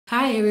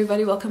Hi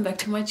everybody, welcome back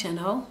to my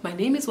channel. My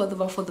name is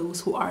Wadava for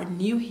those who are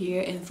new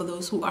here, and for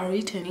those who are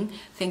returning,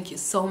 thank you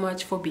so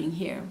much for being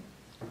here.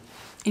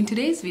 In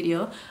today's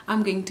video,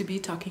 I'm going to be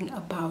talking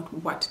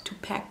about what to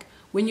pack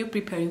when you're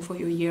preparing for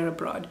your year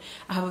abroad.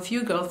 I have a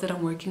few girls that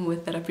I'm working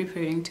with that are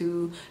preparing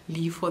to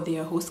leave for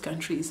their host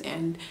countries,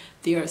 and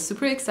they are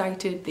super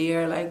excited. They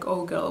are like,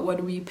 oh girl, what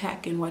do we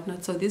pack and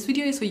whatnot. So this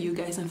video is for you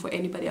guys and for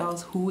anybody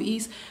else who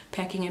is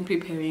packing and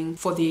preparing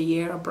for their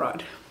year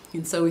abroad.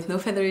 And so with no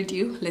further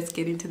ado, let's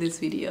get into this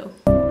video.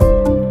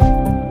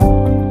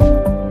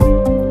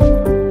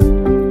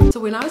 So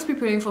when I was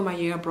preparing for my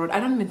year abroad, I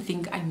don't even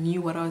think I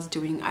knew what I was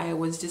doing. I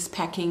was just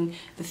packing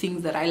the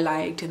things that I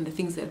liked and the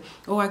things that,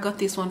 oh, I got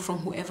this one from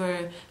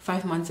whoever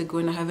 5 months ago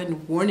and I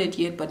haven't worn it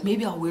yet, but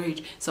maybe I'll wear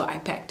it. So I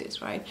packed it,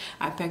 right?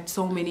 I packed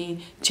so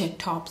many Jet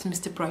tops,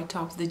 Mr. Bright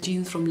tops, the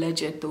jeans from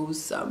Legit,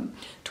 those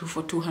two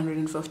for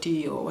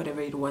 250 or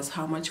whatever it was,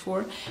 how much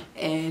for?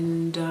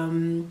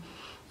 And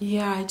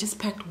yeah, I just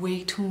packed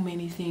way too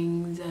many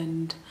things,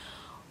 and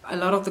a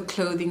lot of the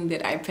clothing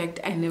that I packed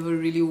I never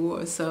really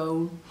wore.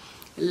 So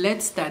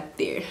let's start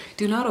there.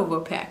 Do not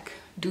overpack.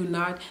 Do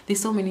not.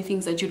 There's so many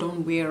things that you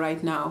don't wear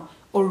right now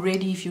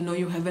already. If you know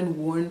you haven't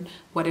worn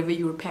whatever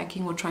you're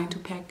packing or trying to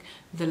pack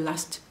the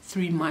last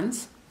 3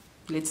 months,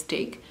 let's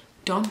take,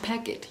 don't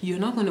pack it. You're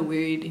not going to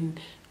wear it in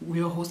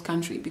your host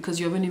country because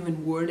you haven't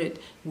even worn it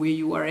where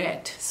you are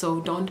at. So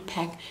don't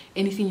pack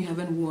anything you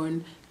haven't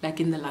worn like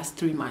in the last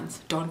 3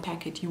 months. Don't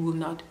pack it. You will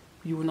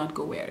not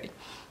go wear it.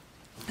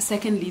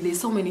 Secondly, there's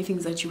so many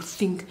things that you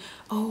think,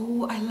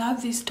 oh, I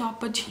love this top,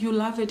 but you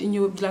love it and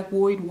you like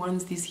wore it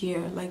once this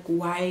year. Like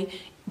why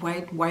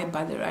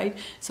bother, right?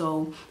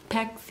 So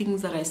pack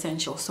things that are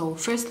essential. So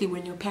firstly,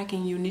 when you're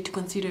packing, you need to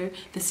consider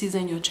the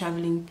season you're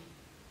traveling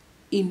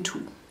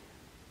into.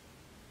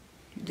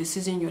 The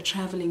season you're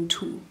traveling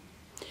to.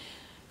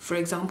 For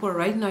example,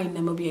 right now in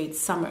Namibia it's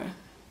summer.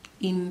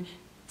 In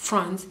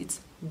France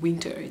it's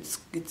winter.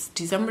 It's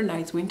December now,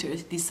 it's winter.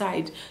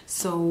 Decide.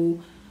 So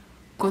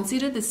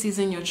consider the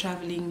season you're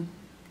traveling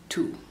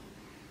to,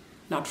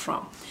 not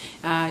from.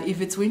 If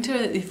it's winter,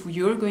 if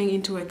you're going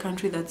into a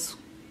country that's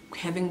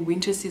having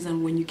winter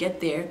season, when you get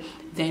there,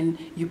 then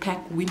you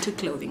pack winter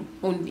clothing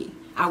only.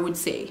 I would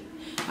say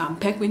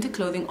pack winter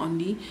clothing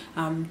only.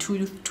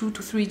 2 to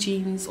 3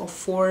 jeans or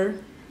 4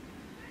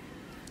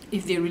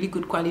 if they're really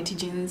good quality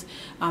jeans,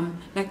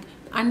 like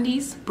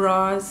undies,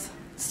 bras,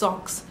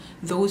 socks.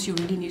 Those you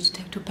really need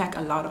to pack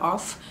a lot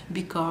of,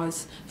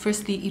 because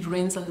firstly it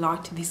rains a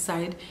lot this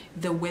side.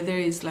 The weather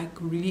is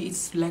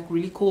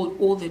really cold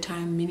all the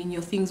time, meaning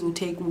your things will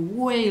take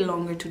way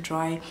longer to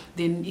dry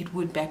than it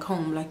would back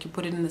home. Like you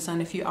put it in the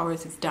sun, a few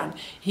hours, it's done.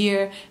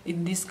 Here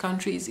in these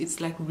countries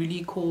it's like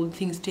really cold,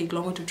 things take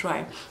longer to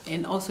dry.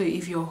 And also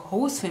if your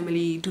host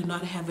family do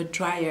not have a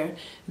dryer,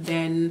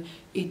 then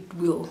it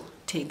will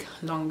take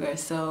longer.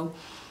 So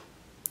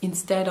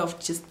instead of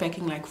just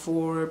packing like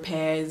 4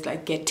 pairs,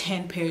 like get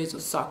 10 pairs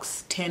of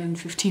socks, 10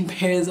 15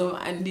 pairs of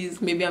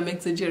undies. Maybe I'm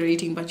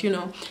exaggerating, but you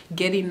know,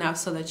 get enough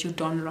so that you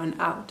don't run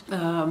out.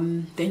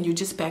 Then you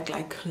just pack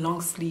like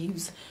long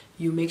sleeves.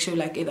 You make sure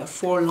like either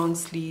 4 long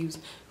sleeves,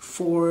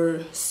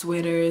 4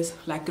 sweaters,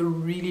 like a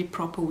really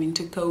proper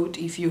winter coat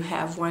if you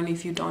have one.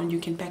 If you don't, you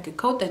can pack a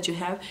coat that you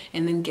have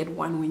and then get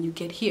one when you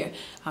get here.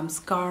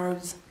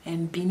 Scarves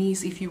and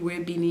beanies if you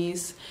wear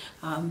beanies.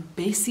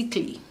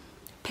 Basically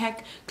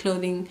pack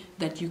clothing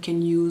that you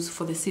can use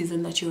for the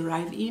season that you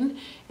arrive in,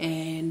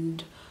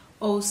 and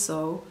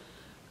also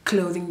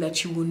clothing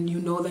that you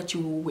know that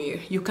you will wear.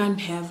 You can't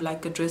have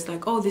like a dress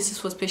like, oh, this is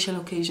for special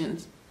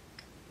occasions.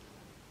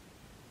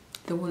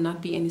 There will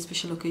not be any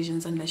special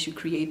occasions unless you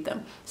create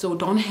them. So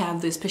don't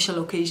have the special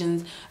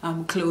occasions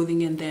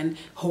clothing and then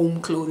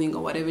home clothing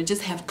or whatever.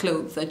 Just have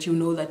clothes that you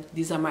know that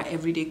these are my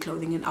everyday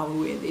clothing and I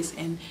will wear this,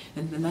 and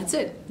then that's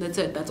it.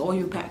 That's all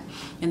you pack.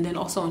 And then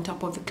also on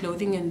top of the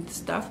clothing and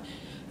stuff,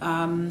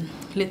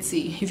 let's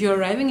see, if you're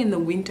arriving in the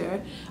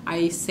winter,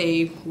 I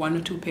say 1 or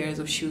 2 pairs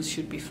of shoes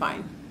should be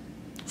fine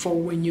for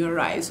when you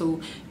arrive.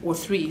 So, or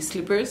 3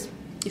 slippers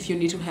if you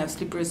need to have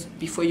slippers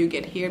before you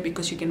get here,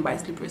 because you can buy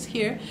slippers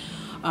here.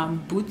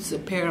 Boots, a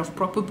pair of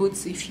proper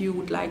boots if you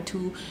would like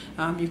to.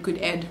 You could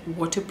add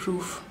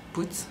waterproof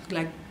boots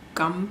like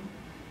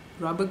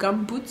rubber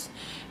gum boots,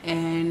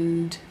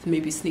 and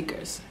maybe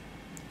sneakers.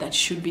 That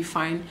should be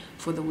fine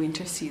for the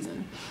winter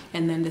season.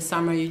 And then the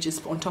summer, you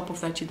just, on top of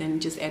that, you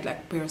then just add like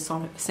a pair of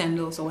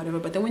sandals or whatever.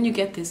 But then when you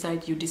get this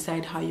side, you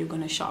decide how you're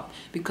gonna shop,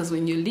 because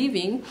when you're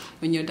leaving,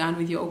 when you're done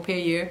with your au pair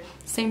year,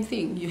 same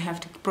thing. You have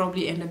to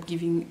probably end up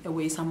giving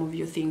away some of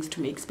your things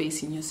to make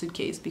space in your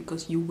suitcase,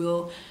 because you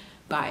will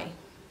buy.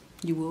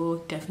 You will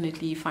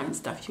definitely find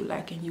stuff you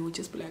like and you will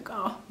just be like,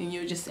 oh, and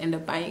you just end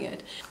up buying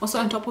it. Also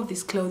on top of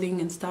this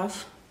clothing and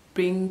stuff,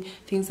 bring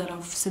things that are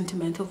of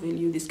sentimental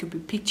value. This could be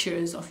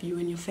pictures of you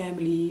and your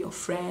family, your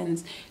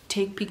friends.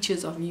 Take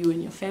pictures of you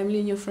and your family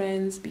and your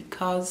friends,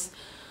 because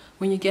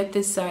when you get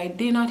this side,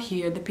 they're not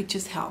here. The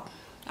pictures help.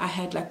 I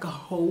had like a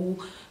whole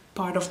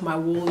part of my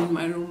wall in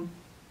my room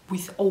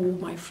with all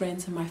my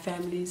friends and my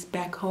families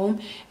back home,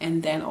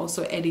 and then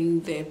also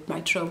adding my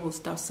travel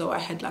stuff. So I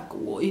had like,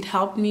 it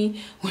helped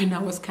me when I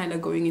was kind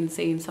of going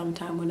insane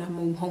sometime when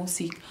I'm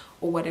homesick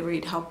or whatever.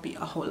 It helped me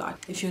a whole lot.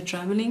 If you're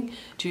traveling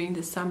during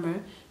the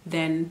summer,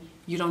 then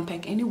you don't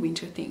pack any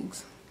winter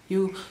things.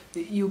 You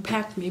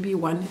pack maybe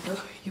one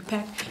you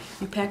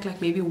pack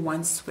like maybe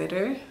one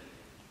sweater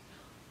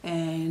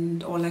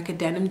or like a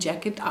denim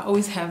jacket. I've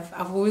always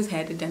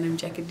had a denim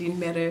jacket. Didn't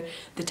matter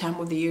the time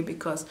of the year,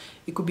 because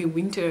it could be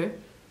winter,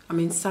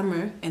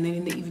 summer, and then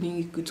in the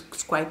evening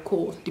it's quite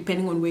cool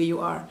depending on where you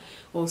are.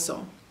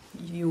 Also,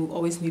 you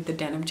always need the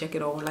denim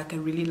jacket or like a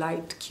really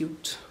light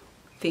cute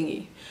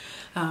thingy.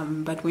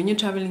 But when you're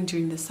traveling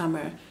during the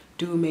summer,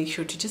 do make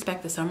sure to just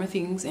pack the summer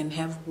things and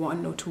have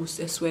one or two,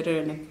 a sweater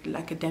and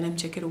like a denim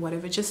jacket or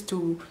whatever, just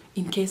to,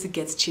 in case it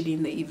gets chilly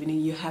in the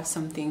evening, you have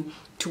something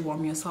to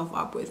warm yourself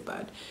up with.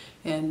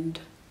 And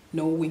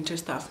no winter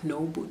stuff, no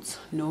boots,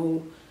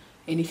 no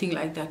anything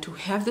like that, to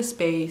have the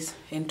space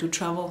and to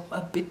travel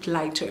a bit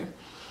lighter.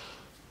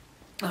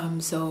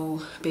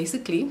 So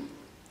basically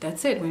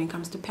that's it when it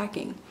comes to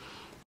packing.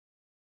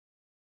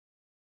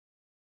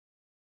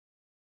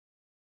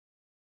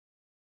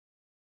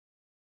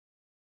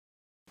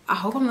 I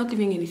hope I'm not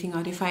leaving anything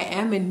out. If I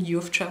am and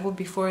you've traveled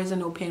before as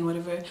an au pair and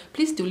whatever,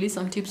 please do leave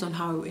some tips on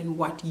how and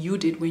what you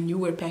did when you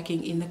were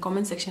packing in the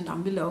comment section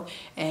down below,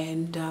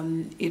 and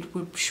it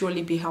would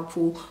surely be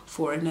helpful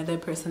for another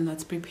person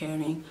that's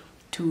preparing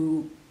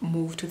to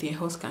move to their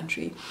host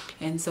country.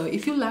 And so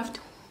if you loved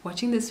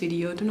watching this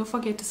video, do not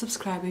forget to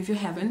subscribe if you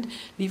haven't,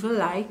 leave a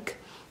like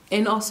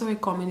and also a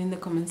comment in the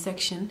comment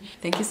section.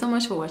 Thank you so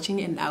much for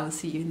watching, and I will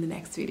see you in the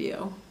next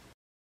video.